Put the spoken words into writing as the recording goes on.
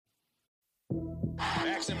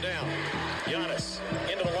Backs him down. Giannis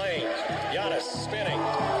into the lane. Giannis spinning.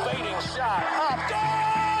 Fading shot. Up.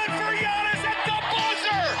 Good for Giannis at the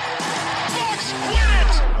buzzer. Bucks win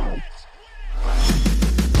it.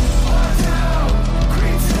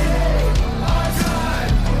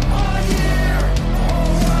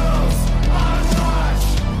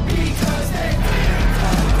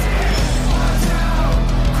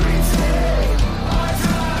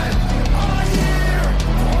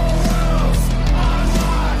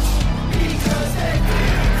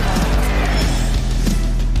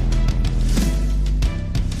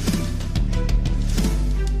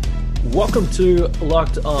 Welcome to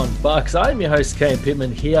Locked On Bucks. I'm your host, Kane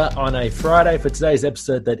Pittman, here on a Friday for today's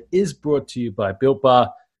episode that is brought to you by Built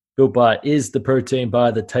Bar. Built Bar is the protein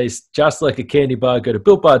bar that tastes just like a candy bar. Go to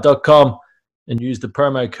BuiltBar.com and use the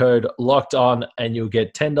promo code Locked On and you'll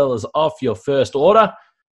get $10 off your first order.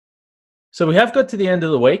 So we have got to the end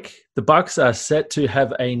of the week. The Bucks are set to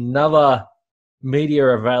have another media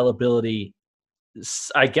availability.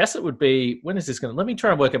 I guess it would be, when is this going to, let me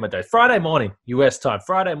try and work out my day. Friday morning, US time.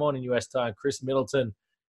 Chris Middleton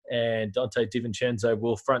and Dante DiVincenzo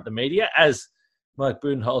will front the media, as Mike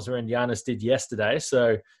Budenholzer and Giannis did yesterday.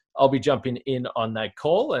 So I'll be jumping in on that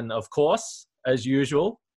call. And of course, as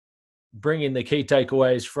usual, bring in the key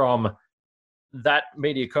takeaways from that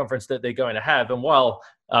media conference that they're going to have. And while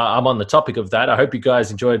I'm on the topic of that, I hope you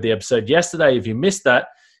guys enjoyed the episode yesterday. If you missed that,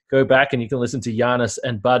 go back and you can listen to Giannis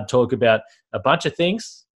and Bud talk about a bunch of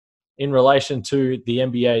things in relation to the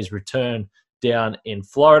NBA's return down in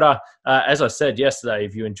Florida. As I said yesterday,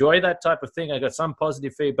 if you enjoy that type of thing, I got some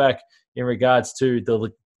positive feedback in regards to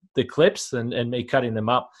the clips and me cutting them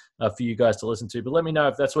up for you guys to listen to. But let me know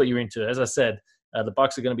if that's what you're into. As I said, the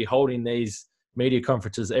Bucks are going to be holding these media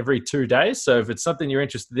conferences every 2 days. So if it's something you're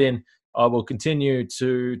interested in, I will continue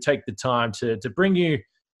to take the time to bring you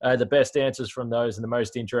the best answers from those and the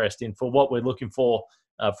most interesting for what we're looking for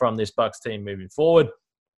from this Bucks team moving forward.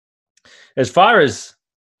 As far as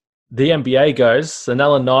the NBA goes,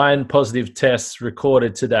 another 9 positive tests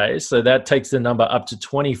recorded today. So that takes the number up to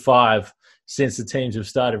 25 since the teams have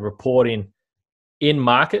started reporting in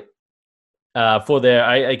market for their,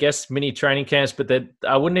 I guess, mini training camps. But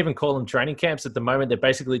I wouldn't even call them training camps at the moment. They're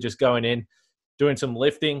basically just going in, doing some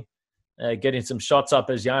lifting, getting some shots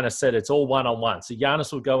up. As Giannis said, it's all one-on-one. So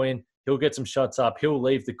Giannis will go in, he'll get some shots up, he'll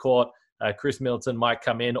leave the court. Chris Middleton might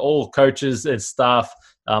come in. All coaches and staff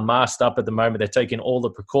are masked up at the moment. They're taking all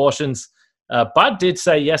the precautions. Bud did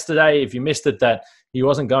say yesterday, if you missed it, that he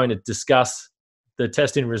wasn't going to discuss the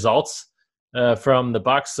testing results from the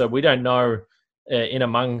Bucks. So we don't know in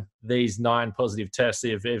among these 9 positive tests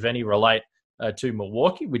if any relate to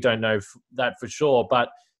Milwaukee. We don't know that for sure, but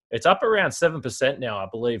it's up around 7% now, I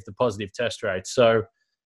believe, the positive test rate. So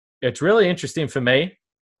it's really interesting for me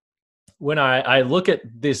when I look at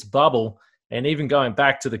this bubble, and even going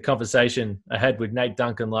back to the conversation I had with Nate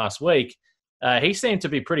Duncan last week, he seemed to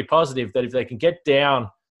be pretty positive that if they can get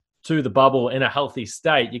down to the bubble in a healthy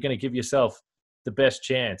state, you're going to give yourself the best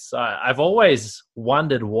chance. I've always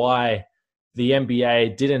wondered why the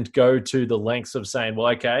NBA didn't go to the lengths of saying,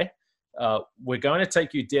 well, okay, we're going to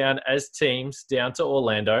take you down as teams down to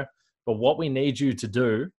Orlando, but what we need you to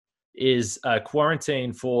do is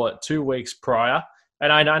quarantine for 2 weeks prior.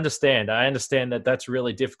 And I understand that that's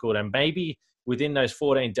really difficult. And maybe within those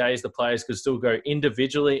 14 days, the players could still go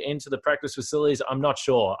individually into the practice facilities. I'm not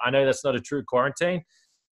sure. I know that's not a true quarantine,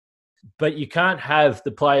 but you can't have the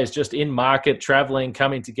players just in market, traveling,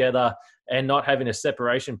 coming together, and not having a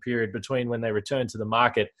separation period between when they return to the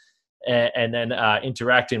market and then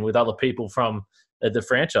interacting with other people from the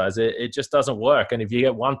franchise. It just doesn't work. And if you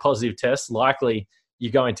get one positive test, likely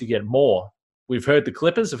you're going to get more. We've heard the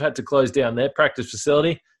Clippers have had to close down their practice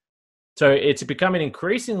facility. So it's becoming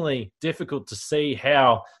increasingly difficult to see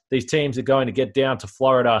how these teams are going to get down to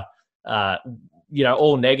Florida,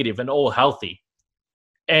 all negative and all healthy.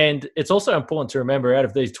 And it's also important to remember, out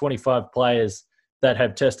of these 25 players that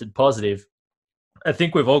have tested positive, I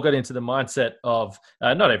think we've all got into the mindset of,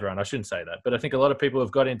 not everyone, I shouldn't say that, but I think a lot of people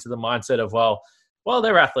have got into the mindset of, well,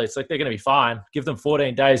 they're athletes, like they're going to be fine. Give them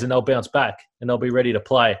 14 days and they'll bounce back and they'll be ready to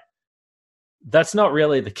play. That's not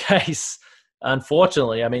really the case,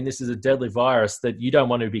 unfortunately. I mean, this is a deadly virus that you don't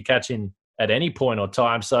want to be catching at any point or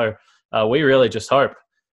time. So we really just hope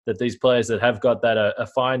that these players that have got that are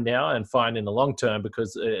fine now and fine in the long term,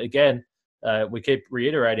 because, again, we keep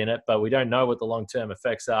reiterating it, but we don't know what the long-term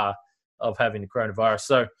effects are of having the coronavirus.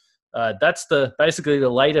 So that's basically the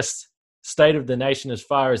latest state of the nation as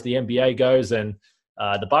far as the NBA goes. And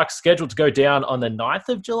the Bucks scheduled to go down on the 9th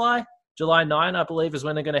of July. July 9, I believe, is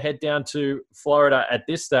when they're going to head down to Florida at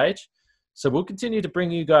this stage. So we'll continue to bring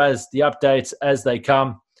you guys the updates as they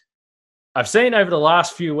come. I've seen over the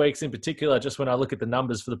last few weeks in particular, just when I look at the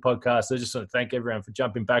numbers for the podcast, I just want to thank everyone for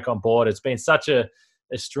jumping back on board. It's been such a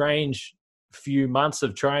strange few months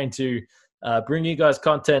of trying to bring you guys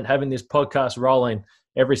content, having this podcast rolling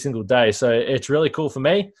every single day. So it's really cool for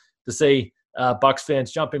me to see Bucks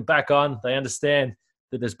fans jumping back on. They understand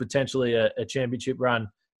that there's potentially a championship run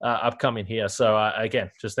upcoming here. So again,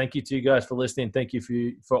 just thank you to you guys for listening. Thank you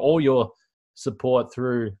for all your support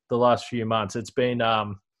through the last few months. It's been,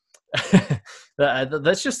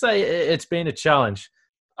 let's just say it's been a challenge.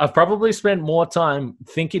 I've probably spent more time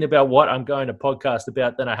thinking about what I'm going to podcast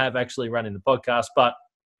about than I have actually running the podcast. But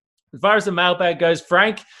as far as the mailbag goes,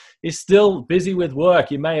 Frank is still busy with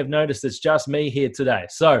work. You may have noticed it's just me here today.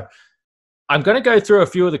 So I'm going to go through a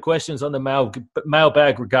few of the questions on the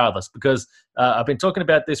mailbag regardless, because I've been talking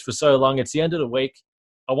about this for so long. It's the end of the week.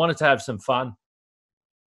 I wanted to have some fun.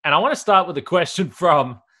 And I want to start with a question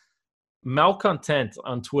from Malcontent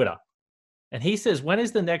on Twitter. And he says, when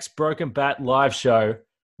is the next Broken Bat live show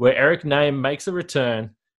where Eric Name makes a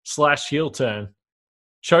return / heel turn,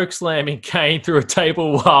 choke slamming Kane through a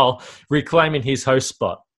table while reclaiming his host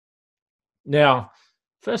spot? Now,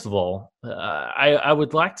 first of all, I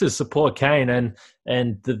would like to support Kane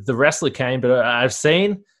and the wrestler Kane, but I've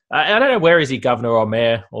seen, I don't know where is he, governor or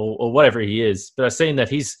mayor or whatever he is, but I've seen that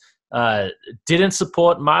he's didn't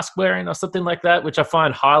support mask wearing or something like that, which I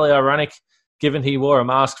find highly ironic given he wore a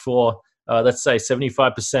mask for, let's say,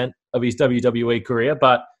 75% of his WWE career.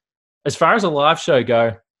 But as far as a live show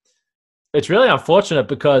go, it's really unfortunate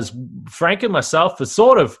because Frank and myself have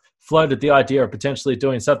sort of floated the idea of potentially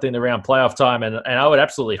doing something around playoff time. And I would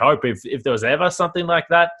absolutely hope if there was ever something like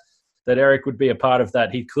that Eric would be a part of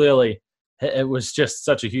that. It was just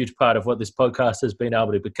such a huge part of what this podcast has been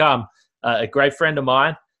able to become. A great friend of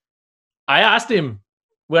mine. I asked him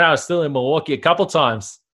when I was still in Milwaukee a couple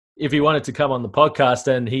times if he wanted to come on the podcast.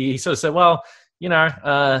 And he sort of said, well,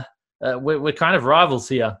 we're kind of rivals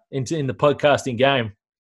here in the podcasting game.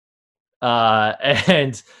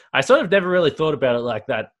 And I sort of never really thought about it like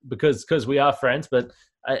that because we are friends, but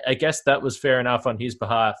I guess that was fair enough on his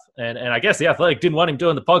behalf. And I guess the Athletic didn't want him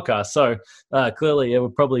doing the podcast. So clearly it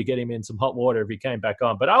would probably get him in some hot water if he came back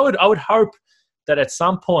on. But I would hope that at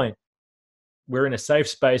some point we're in a safe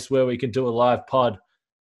space where we can do a live pod.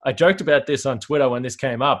 I joked about this on Twitter when this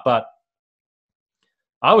came up, but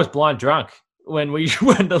I was blind drunk when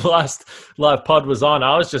the last live pod was on.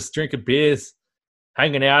 I was just drinking beers,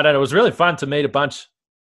 hanging out, and it was really fun to meet a bunch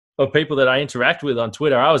of people that I interact with on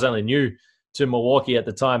Twitter. I was only new to Milwaukee at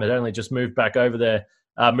the time. Had only just moved over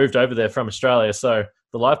there from Australia. So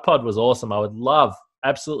the live pod was awesome. I would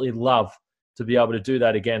absolutely love to be able to do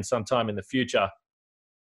that again sometime in the future,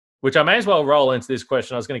 which I may as well roll into this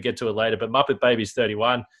question. I was going to get to it later, but Muppet Babies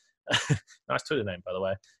 31, nice Twitter name, by the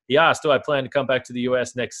way. He asked, do I plan to come back to the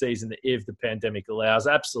US next season if the pandemic allows?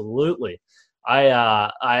 Absolutely.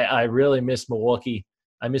 I really miss Milwaukee.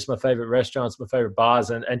 I miss my favorite restaurants, my favorite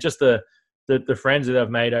bars, and just the friends that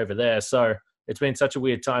I've made over there. So it's been such a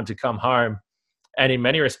weird time to come home and in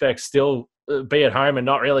many respects still be at home and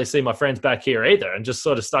not really see my friends back here either and just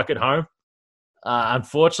sort of stuck at home.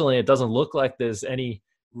 Unfortunately, it doesn't look like there's any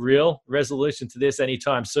real resolution to this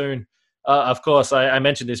anytime soon. Of course, I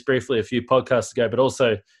mentioned this briefly a few podcasts ago, but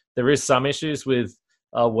also there is some issues with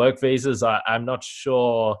work visas. I'm not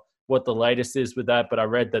sure what the latest is with that, but I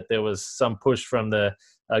read that there was some push from the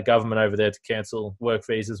government over there to cancel work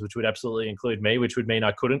visas, which would absolutely include me, which would mean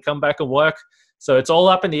I couldn't come back and work. So it's all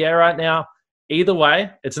up in the air right now. Either way,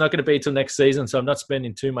 it's not going to be till next season, so I'm not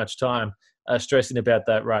spending too much time stressing about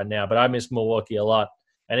that right now. But I miss Milwaukee a lot.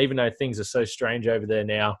 And even though things are so strange over there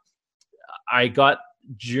now, I got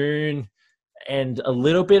June and a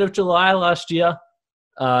little bit of July last year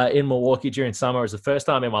in Milwaukee during summer. It was the first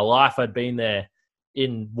time in my life I'd been there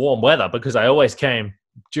in warm weather because I always came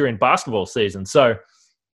during basketball season. So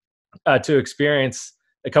to experience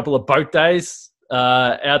a couple of boat days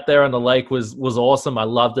out there on the lake was awesome. I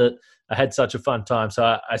loved it. I had such a fun time.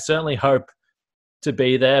 So I certainly hope to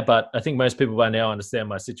be there, but I think most people by now understand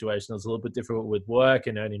my situation is a little bit difficult with work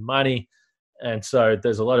and earning money. And so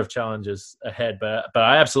there's a lot of challenges ahead, but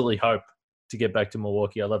I absolutely hope to get back to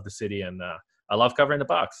Milwaukee. I love the city and I love covering the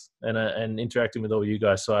Bucks and interacting with all you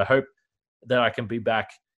guys. So I hope that I can be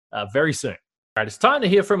back very soon. All right, it's time to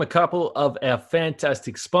hear from a couple of our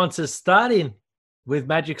fantastic sponsors, starting with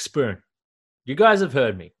Magic Spoon. You guys have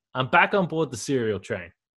heard me. I'm back on board the cereal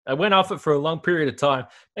train. I went off it for a long period of time,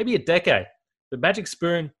 maybe a decade, but Magic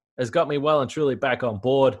Spoon has got me well and truly back on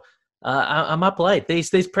board. I'm up late.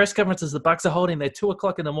 These press conferences the Bucks are holding, they're 2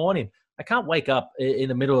 o'clock in the morning. I can't wake up in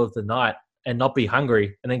the middle of the night and not be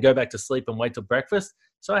hungry and then go back to sleep and wait till breakfast.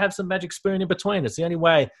 So I have some Magic Spoon in between. It's the only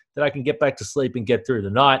way that I can get back to sleep and get through the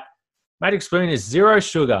night. Magic Spoon is 0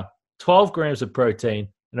 sugar, 12 grams of protein,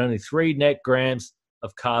 and only 3 net grams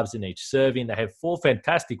of carbs in each serving. They have 4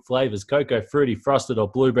 fantastic flavors: cocoa, fruity, frosted, or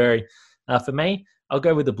blueberry. For me, I'll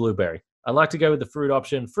go with the blueberry. I like to go with the fruit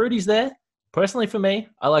option. Fruity's there. Personally, for me,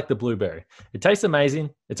 I like the blueberry. It tastes amazing.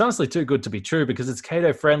 It's honestly too good to be true because it's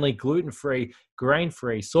keto-friendly, gluten-free,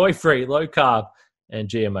 grain-free, soy-free, low-carb, and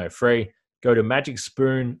GMO-free. Go to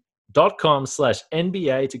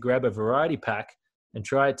magicspoon.com/NBA to grab a variety pack and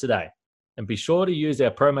try it today. And be sure to use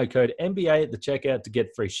our promo code NBA at the checkout to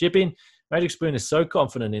get free shipping. Magic Spoon is so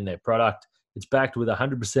confident in their product. It's backed with a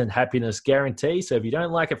 100% happiness guarantee. So if you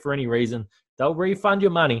don't like it for any reason, they'll refund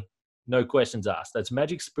your money. No questions asked. That's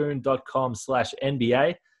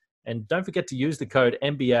magicspoon.com/NBA. And don't forget to use the code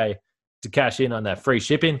NBA to cash in on that free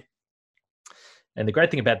shipping. And the great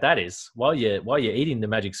thing about that is while you're eating the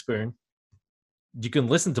Magic Spoon, you can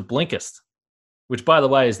listen to Blinkist, which, by the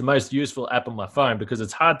way, is the most useful app on my phone because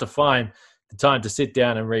it's hard to find the time to sit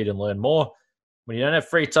down and read and learn more. When you don't have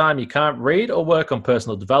free time, you can't read or work on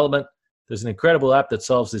personal development. There's an incredible app that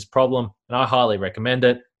solves this problem, and I highly recommend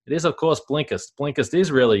it. It is, of course, Blinkist. Blinkist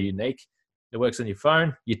is really unique. It works on your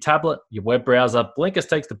phone, your tablet, your web browser. Blinkist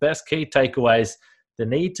takes the best key takeaways, the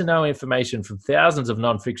need-to-know information from thousands of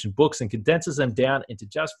nonfiction books, and condenses them down into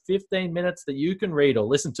just 15 minutes that you can read or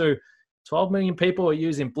listen to. 12 million people are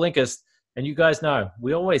using Blinkist, and you guys know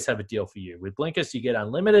we always have a deal for you. With Blinkist, you get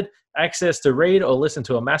unlimited access to read or listen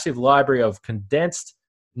to a massive library of condensed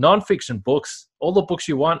nonfiction books, all the books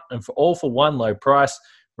you want, and for one low price.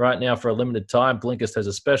 Right now, for a limited time, Blinkist has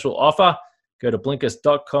a special offer. Go to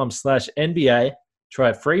Blinkist.com/NBA, try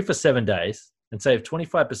it free for 7 days, and save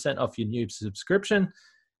 25% off your new subscription.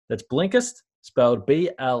 That's Blinkist, spelled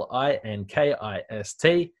Blinkist.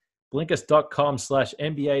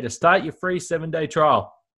 Blinkist.com/NBA to start your free 7-day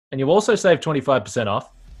trial. And you'll also save 25%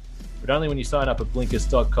 off, but only when you sign up at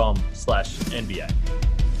Blinkist.com/NBA.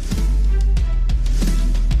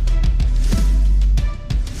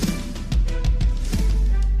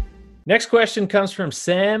 Next question comes from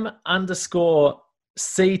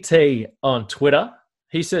Sam_CT on Twitter.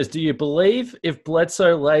 He says, do you believe if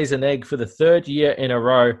Bledsoe lays an egg for the 3rd year in a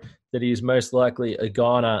row that he is most likely a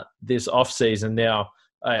goner this offseason? Now,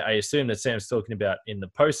 I assume that Sam's talking about in the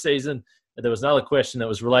postseason. There was another question that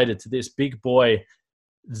was related to this. Big boy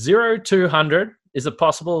 0200. Is it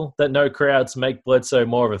possible that no crowds make Bledsoe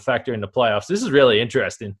more of a factor in the playoffs? This is really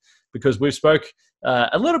interesting because we've spoke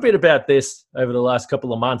a little bit about this over the last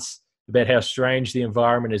couple of months, about how strange the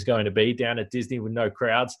environment is going to be down at Disney with no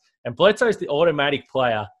crowds. And Bledsoe's the automatic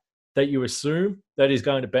player that you assume that is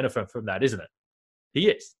going to benefit from that, isn't it? He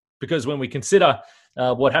is. Because when we consider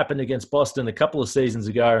what happened against Boston a couple of seasons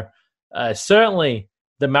ago, certainly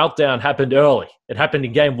the meltdown happened early. It happened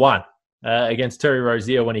in game 1 against Terry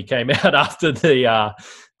Rozier when he came out after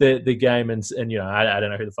the game. And you know, I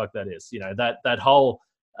don't know who the fuck that is. You know, that whole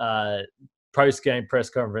post-game press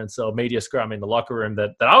conference or media scrum in the locker room that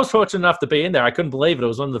I was fortunate enough to be in there. I couldn't believe it. It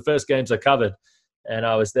was one of the first games I covered, and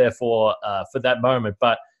I was there for that moment.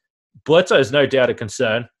 But Bledsoe is no doubt a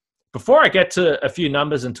concern. Before I get to a few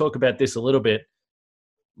numbers and talk about this a little bit,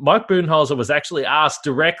 Mike Budenholzer was actually asked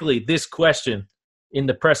directly this question in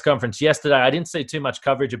the press conference yesterday. I didn't see too much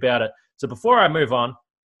coverage about it. So before I move on,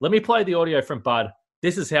 let me play the audio from Bud.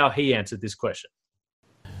 This is how he answered this question.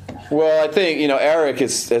 Well, I think, you know, Eric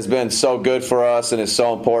has been so good for us and is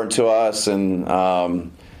so important to us. And,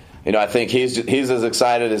 you know, I think he's as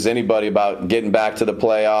excited as anybody about getting back to the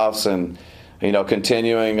playoffs and, you know,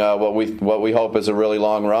 continuing what we hope is a really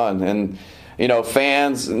long run. And, you know,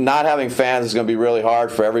 not having fans is going to be really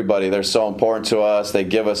hard for everybody. They're so important to us. They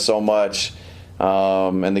give us so much.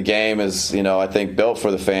 And the game is, you know, I think built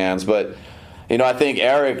for the fans. But, you know, I think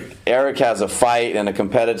Eric has a fight and a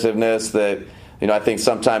competitiveness that, you know, I think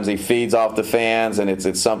sometimes he feeds off the fans, and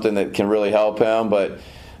it's something that can really help him. But,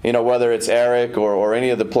 you know, whether it's Eric or any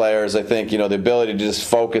of the players, I think, you know, the ability to just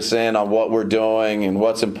focus in on what we're doing and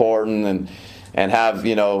what's important and have,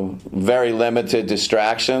 you know, very limited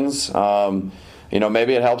distractions. You know,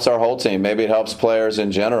 maybe it helps our whole team. Maybe it helps players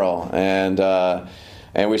in general. And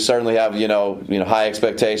we certainly have, you know, high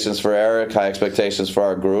expectations for Eric, high expectations for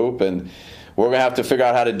our group. And we're going to have to figure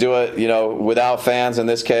out how to do it, you know, without fans in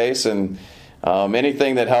this case. And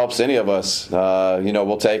anything that helps any of us, you know,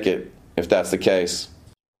 we'll take it if that's the case.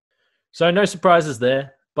 So no surprises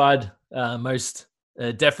there. Bud, most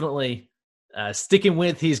definitely sticking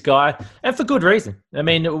with his guy, and for good reason. I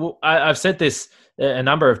mean, I've said this a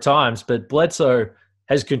number of times, but Bledsoe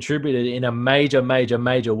has contributed in a major, major,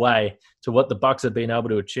 major way to what the Bucks have been able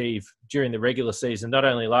to achieve during the regular season, not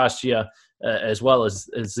only last year as well as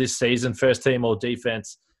this season. First team all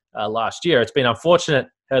defense last year. It's been unfortunate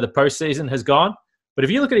how the postseason has gone. But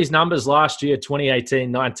if you look at his numbers last year,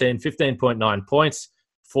 2018-19, 15.9 points,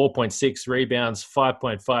 4.6 rebounds,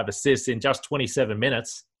 5.5 assists in just 27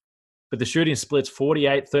 minutes. But the shooting splits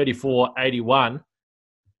 48, 34, 81.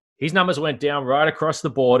 His numbers went down right across the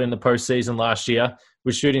board in the postseason last year,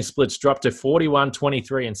 with shooting splits dropped to 41,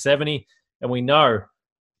 23, and 70. And we know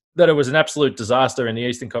that it was an absolute disaster in the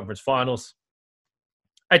Eastern Conference Finals.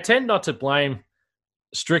 I tend not to blame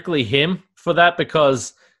strictly him for that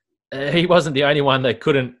because he wasn't the only one that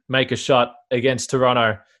couldn't make a shot against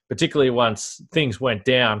Toronto, particularly once things went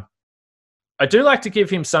down. I do like to give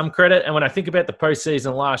him some credit, and when I think about the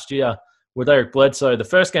postseason last year with Eric Bledsoe, the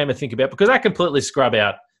first game I think about, because I completely scrub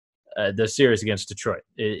out the series against Detroit.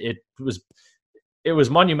 It was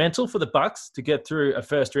monumental for the Bucks to get through a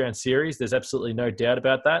first-round series. There's absolutely no doubt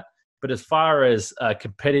about that. But as far as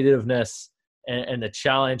competitiveness and the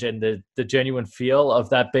challenge and the genuine feel of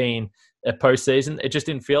that being a postseason, it just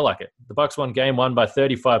didn't feel like it. The Bucks won Game 1 by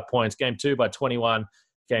 35 points, Game 2 by 21,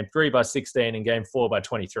 Game 3 by 16, and Game 4 by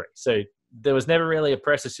 23. So there was never really a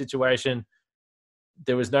pressure situation.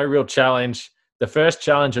 There was no real challenge. The first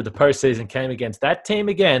challenge of the postseason came against that team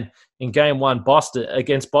again in Game 1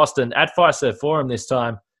 against Boston at Fiserv Forum this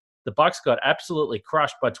time. The Bucks got absolutely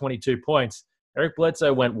crushed by 22 points. Eric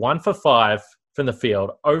Bledsoe went 1 for 5 from the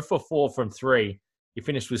field, 0 for 4 from 3. He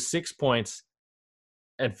finished with 6 points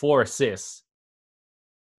and 4 assists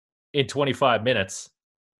in 25 minutes.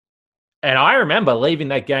 And I remember leaving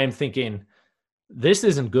that game thinking, this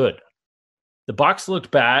isn't good. The Bucks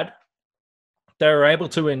looked bad. They were able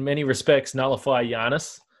to, in many respects, nullify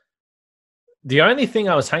Giannis. The only thing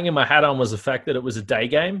I was hanging my hat on was the fact that it was a day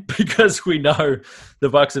game, because we know the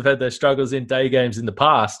Bucks have had their struggles in day games in the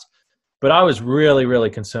past. But I was really, really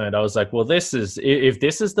concerned. I was like, well, if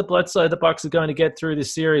this is the Bledsoe the Bucks are going to get through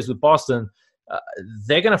this series with Boston,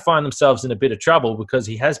 they're going to find themselves in a bit of trouble because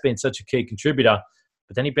he has been such a key contributor.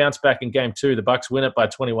 But then he bounced back in Game 2. The Bucks win it by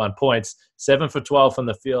 21 points, 7 for 12 from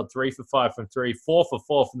the field, 3 for 5 from 3, 4 for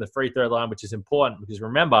 4 from the free throw line, which is important because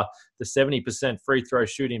remember the 70% free throw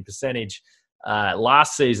shooting percentage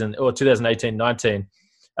last season, or 2018-19,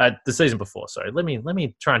 the season before. Sorry, let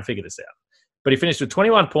me try and figure this out. But he finished with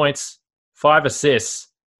 21 points, 5 assists,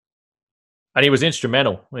 and he was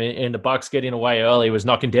instrumental in the Bucks getting away early. He was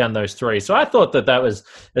knocking down those threes. So I thought that was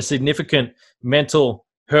a significant mental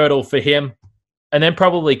hurdle for him. And then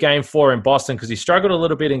probably Game 4 in Boston, because he struggled a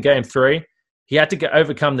little bit in Game 3. He had to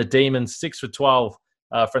overcome the Demons, 6 for 12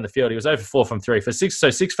 from the field. He was 0 for 4 from 3. So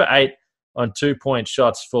 6 for 8 on 2-point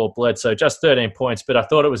shots for Bledsoe, just 13 points. But I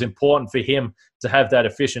thought it was important for him to have that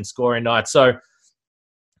efficient scoring night. So,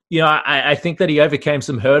 I think that he overcame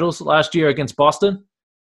some hurdles last year against Boston,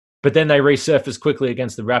 but then they resurfaced quickly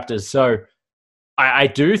against the Raptors. So I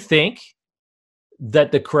do think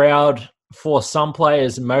that the crowd, for some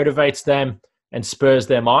players, motivates them and spurs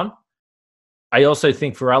them on. I also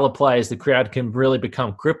think for other players, the crowd can really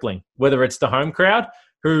become crippling, whether it's the home crowd,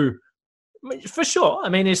 who, for sure,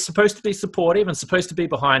 is supposed to be supportive and supposed to be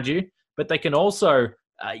behind you, but they can also,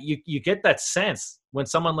 you get that sense when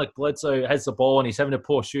someone like Bledsoe has the ball and he's having a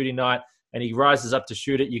poor shooting night and he rises up to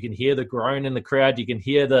shoot it, you can hear the groan in the crowd. You can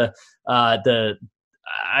hear the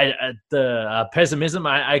pessimism,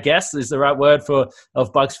 I guess is the right word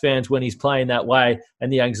of Bucks fans when he's playing that way,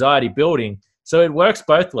 and the anxiety building. So it works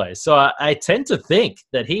both ways. So I tend to think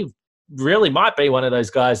that he really might be one of those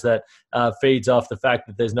guys that feeds off the fact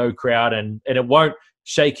that there's no crowd, and it won't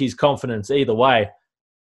shake his confidence either way.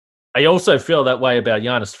 I also feel that way about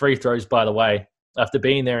Giannis' free throws, by the way, after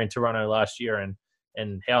being there in Toronto last year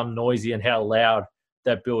and how noisy and how loud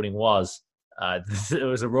that building was. It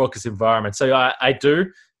was a raucous environment. So I do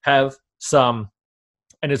have some,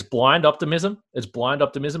 and it's blind optimism. It's blind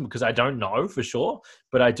optimism because I don't know for sure,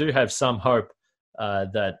 but I do have some hope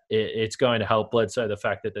that it's going to help Bledsoe, the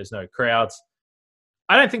fact that there's no crowds.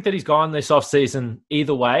 I don't think that he's gone this offseason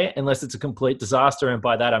either way, unless it's a complete disaster. And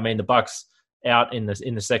by that, I mean the Bucks out in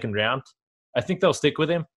the second round. I think they'll stick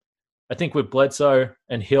with him. I think with Bledsoe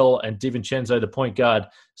and Hill and DiVincenzo, the point guard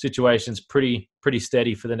situation's pretty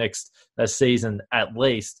steady for the next season at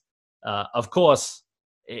least. Of course,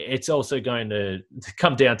 it's also going to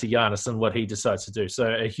come down to Giannis and what he decides to do.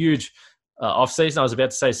 So a huge off-season, I was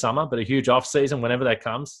about to say summer, but a huge off-season whenever that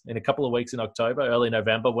comes, in a couple of weeks in October, early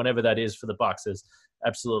November, whenever that is for the Bucks. There's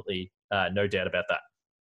absolutely no doubt about that.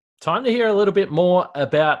 Time to hear a little bit more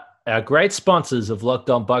about our great sponsors of Locked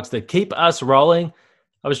On Bucks that keep us rolling.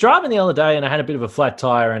 I was driving the other day and I had a bit of a flat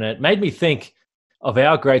tire, and it made me think of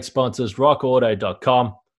our great sponsors,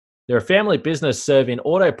 rockauto.com. They're a family business serving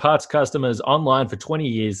auto parts customers online for 20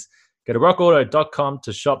 years. Go to rockauto.com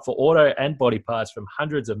to shop for auto and body parts from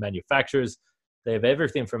hundreds of manufacturers. They have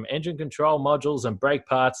everything from engine control modules and brake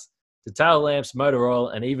parts to tail lamps, motor oil,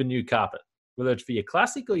 and even new carpet. Whether it's for your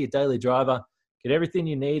classic or your daily driver, get everything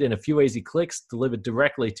you need in a few easy clicks delivered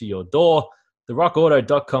directly to your door. The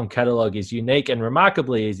rockauto.com catalog is unique and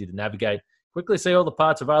remarkably easy to navigate. Quickly see all the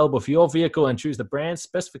parts available for your vehicle and choose the brands,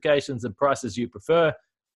 specifications, and prices you prefer.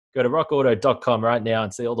 Go to rockauto.com right now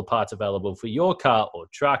and see all the parts available for your car or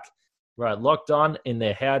truck. Right, Locked On in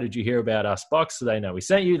their How Did You Hear About Us box so they know we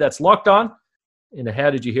sent you. That's Locked On in the How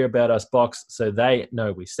Did You Hear About Us box so they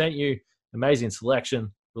know we sent you. Amazing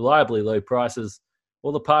selection, reliably low prices,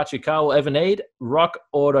 all the parts your car will ever need,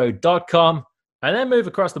 rockauto.com. And then move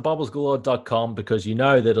across to bobblesgalore.com because you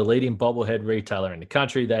know that a leading bobblehead retailer in the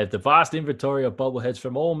country. They have the vast inventory of bobbleheads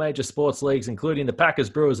from all major sports leagues, including the Packers,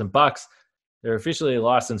 Brewers, and Bucks. They're officially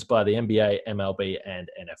licensed by the NBA, MLB, and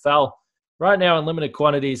NFL. Right now in limited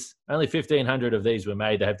quantities, only 1,500 of these were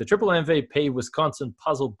made. They have the triple MVP Wisconsin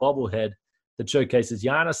puzzle bobblehead that showcases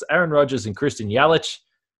Giannis, Aaron Rodgers, and Christian Yelich.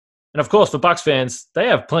 And of course, for Bucks fans, they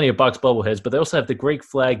have plenty of Bucks bobbleheads, but they also have the Greek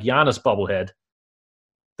flag Giannis bobblehead.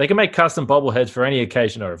 They can make custom bobbleheads for any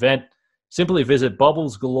occasion or event. Simply visit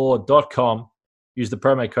bobblesgalore.com. Use the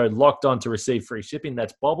promo code LOCKEDON to receive free shipping.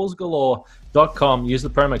 That's bobblesgalore.com. Use the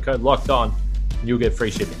promo code LOCKEDON and you'll get free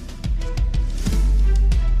shipping.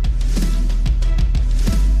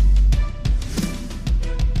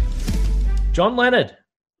 John Leonard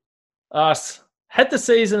asks, had the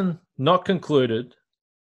season not concluded,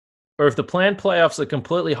 or if the planned playoffs are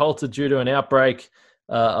completely halted due to an outbreak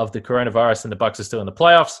of the coronavirus and the Bucks are still in the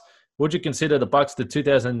playoffs, would you consider the Bucks the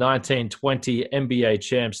 2019-20 NBA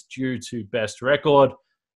champs due to best record?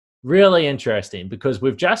 Really interesting because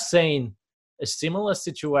we've just seen a similar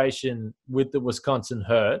situation with the Wisconsin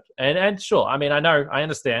Herd. And sure, I mean, I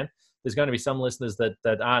understand there's going to be some listeners that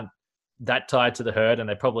aren't that tied to the Herd and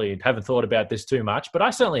they probably haven't thought about this too much, but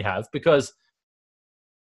I certainly have, because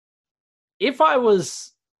if I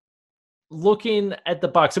was looking at the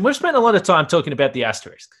Bucks, and we've spent a lot of time talking about the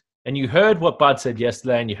asterisk, and you heard what Bud said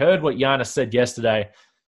yesterday, and you heard what Giannis said yesterday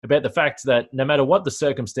about the fact that no matter what the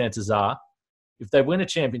circumstances are, if they win a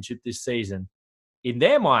championship this season, in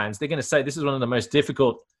their minds, they're going to say this is one of the most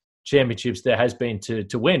difficult championships there has been to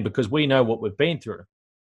win because we know what we've been through.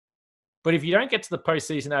 But if you don't get to the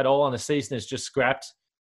postseason at all and the season is just scrapped,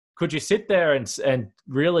 could you sit there and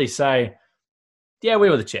really say, yeah,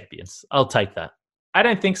 we were the champions. I'll take that. I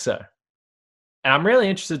don't think so. And I'm really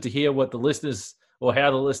interested to hear what the listeners or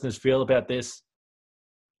how the listeners feel about this,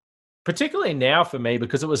 particularly now for me,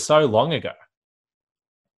 because it was so long ago.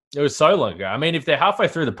 It was so long ago. I mean, if they're halfway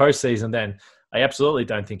through the postseason, then I absolutely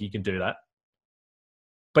don't think you can do that.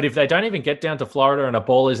 But if they don't even get down to Florida and a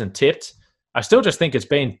ball isn't tipped, I still just think it's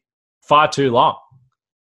been far too long.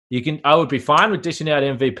 I would be fine with dishing out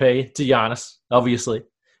MVP to Giannis, obviously,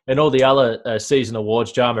 and all the other season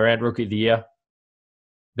awards, Ja Morant, Rookie of the Year,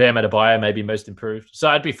 Bam Adebayo, maybe most improved. So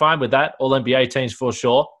I'd be fine with that. All NBA teams for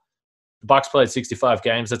sure. The Bucks played 65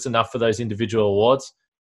 games. That's enough for those individual awards.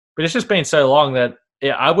 But it's just been so long that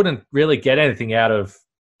I wouldn't really get anything out of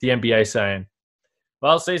the NBA saying,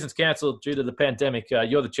 well, season's canceled due to the pandemic.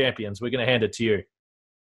 You're the champions. We're going to hand it to you.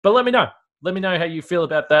 But let me know. Let me know how you feel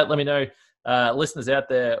about that. Let me know, listeners out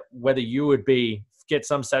there, whether you would get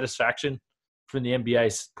some satisfaction from the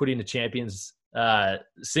NBA putting the champions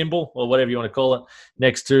symbol or whatever you want to call it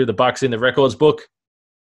next to the Bucks in the records book.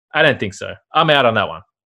 I don't think so. I'm out on that one.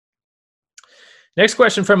 Next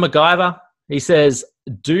question from MacGyver. He says,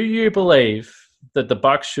 do you believe that the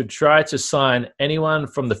Bucks should try to sign anyone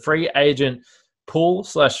from the free agent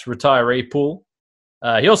pool/retiree pool?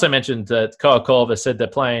 He also mentioned that Kyle Korver said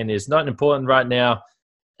that playing is not important right now,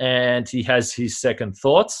 and he has his second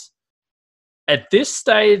thoughts. At this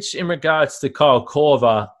stage, in regards to Kyle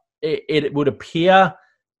Korver, it would appear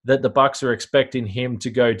that the Bucks are expecting him to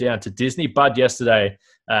go down to Disney. Bud yesterday,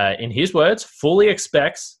 in his words, fully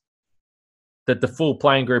expects that the full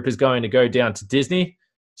playing group is going to go down to Disney.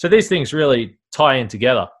 So these things really tie in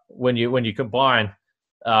together when you combine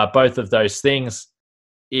both of those things.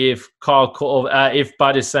 If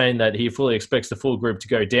Bud is saying that he fully expects the full group to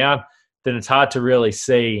go down, then it's hard to really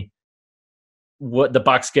see what the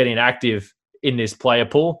Bucks getting active in this player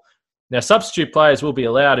pool. Now, substitute players will be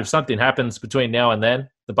allowed if something happens between now and then.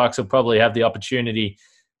 The Bucks will probably have the opportunity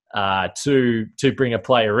to bring a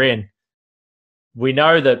player in. We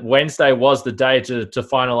know that Wednesday was the day to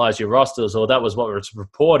finalize your rosters, or that was what was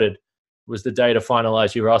reported was the day to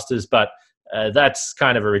finalize your rosters. But that's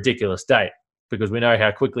kind of a ridiculous date because we know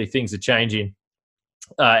how quickly things are changing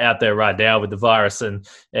out there right now with the virus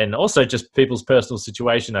and also just people's personal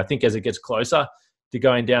situation. I think as it gets closer to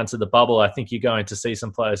going down to the bubble, I think you're going to see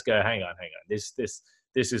some players go, hang on, this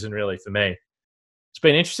isn't really for me. It's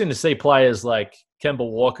been interesting to see players like Kemba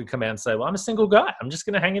Walker come out and say, well, I'm a single guy. I'm just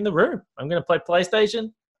going to hang in the room. I'm going to play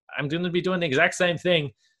PlayStation. I'm going to be doing the exact same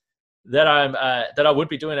thing that I would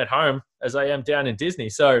be doing at home as I am down in Disney.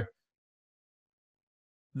 So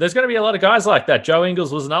there's going to be a lot of guys like that. Joe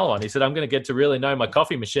Ingles was another one. He said, I'm going to get to really know my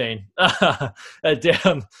coffee machine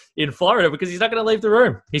down in Florida because he's not going to leave the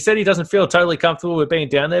room. He said he doesn't feel totally comfortable with being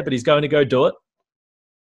down there, but he's going to go do it.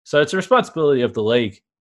 So it's a responsibility of the league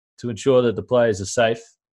to ensure that the players are safe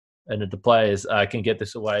and that the players can get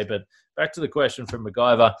this away. But back to the question from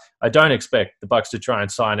MacGyver, I don't expect the Bucks to try and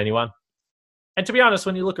sign anyone. And to be honest,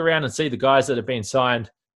 when you look around and see the guys that have been signed,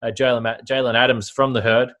 Jalen Adams from the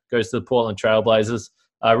Herd goes to the Portland Trail Blazers.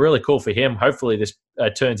 Really cool for him. Hopefully this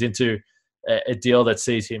turns into a deal that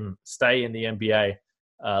sees him stay in the NBA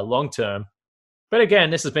long term. But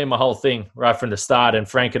again, this has been my whole thing right from the start, and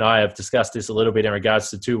Frank and I have discussed this a little bit in regards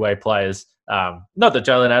to two-way players. Not that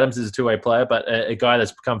Jalen Adams is a two-way player, but a guy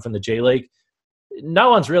that's come from the G League. No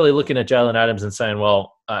one's really looking at Jalen Adams and saying,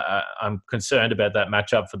 well, I'm concerned about that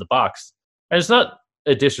matchup for the Bucks. And it's not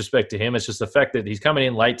a disrespect to him. It's just the fact that he's coming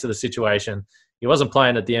in late to the situation. He wasn't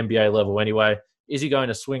playing at the NBA level anyway. Is he going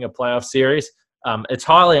to swing a playoff series? It's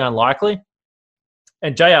highly unlikely.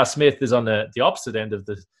 And J.R. Smith is on the opposite end of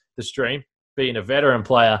the stream, being a veteran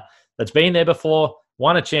player that's been there before,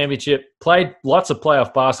 won a championship, played lots of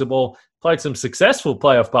playoff basketball, played some successful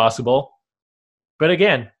playoff basketball. But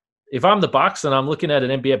again, if I'm the Bucks and I'm looking at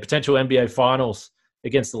an potential NBA Finals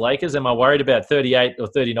against the Lakers, am I worried about 38 or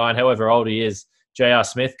 39, however old he is, J.R.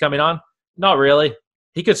 Smith coming on? Not really.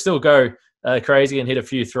 He could still go crazy and hit a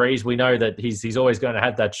few threes. We know that he's always going to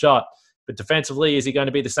have that shot. But defensively, is he going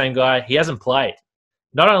to be the same guy? He hasn't played.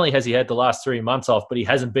 Not only has he had the last 3 months off, but he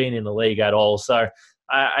hasn't been in the league at all. So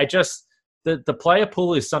the player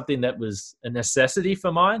pool is something that was a necessity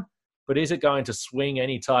for mine. But is it going to swing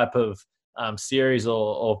any type of series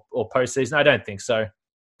or postseason? I don't think so.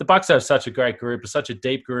 The Bucks have such a great group, such a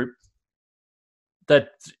deep group that,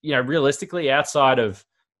 realistically, outside of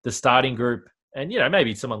the starting group, and,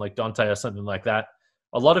 maybe someone like Dante or something like that,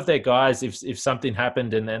 a lot of their guys, if something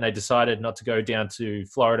happened and then they decided not to go down to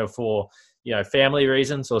Florida for, family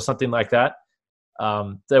reasons or something like that,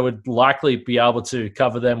 they would likely be able to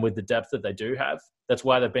cover them with the depth that they do have. That's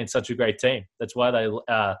why they've been such a great team. That's why they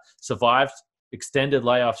survived extended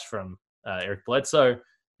layoffs from Eric Bledsoe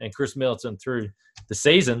and Chris Middleton through the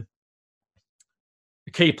season.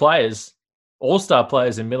 The key players, all-star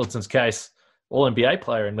players in Middleton's case, all-NBA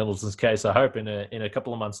player in Middleton's case, I hope in a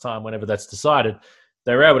couple of months' time, whenever that's decided,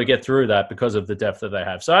 they were able to get through that because of the depth that they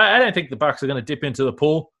have. So I don't think the Bucks are going to dip into the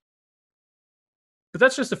pool. But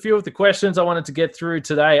that's just a few of the questions I wanted to get through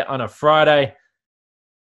today on a Friday.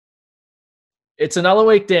 It's another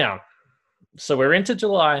week down. So we're into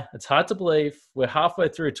July. It's hard to believe. We're halfway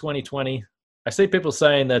through 2020. I see people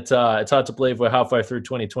saying that it's hard to believe we're halfway through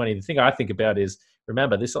 2020. The thing I think about is,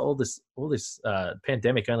 remember, all this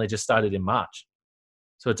pandemic only just started in March.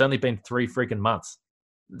 So it's only been 3 freaking months.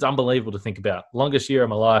 It's unbelievable to think about. Longest year of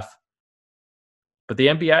my life. But the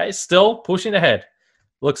NBA is still pushing ahead.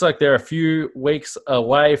 Looks like they're a few weeks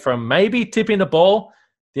away from maybe tipping the ball.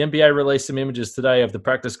 The NBA released some images today of the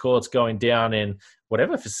practice courts going down in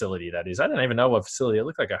whatever facility that is. I don't even know what facility. It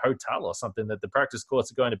looked like a hotel or something that the practice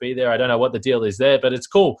courts are going to be there. I don't know what the deal is there, but it's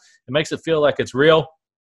cool. It makes it feel like it's real.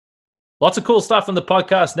 Lots of cool stuff on the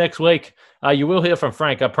podcast next week. You will hear from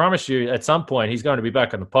Frank. I promise you at some point he's going to be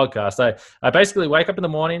back on the podcast. I basically wake up in the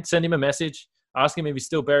morning, send him a message, ask him if he's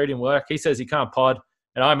still buried in work. He says he can't pod,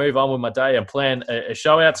 and I move on with my day and plan a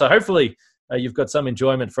show out. So hopefully you've got some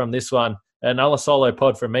enjoyment from this one. Another solo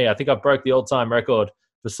pod from me. I think I broke the all-time record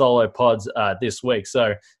for solo pods this week.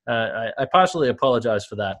 So I partially apologize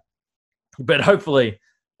for that. But hopefully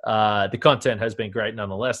the content has been great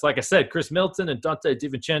nonetheless. Like I said, Chris Middleton and Dante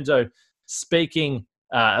DiVincenzo speaking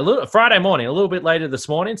Friday morning, a little bit later this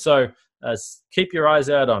morning. So keep your eyes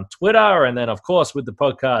out on Twitter, and then, of course, with the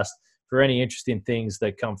podcast for any interesting things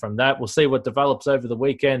that come from that. We'll see what develops over the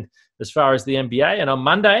weekend as far as the NBA. And on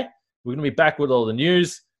Monday, we're going to be back with all the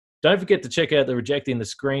news. Don't forget to check out the Rejecting the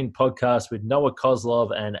Screen podcast with Noah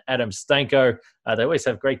Kozlov and Adam Stanko. They always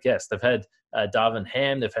have great guests. They've had Darvin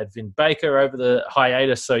Ham. They've had Vin Baker over the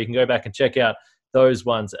hiatus, so you can go back and check out those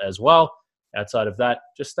ones as well. Outside of that,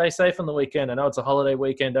 just stay safe on the weekend. I know it's a holiday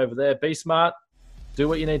weekend over there. Be smart. Do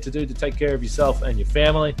what you need to do to take care of yourself and your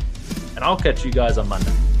family. And I'll catch you guys on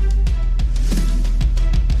Monday.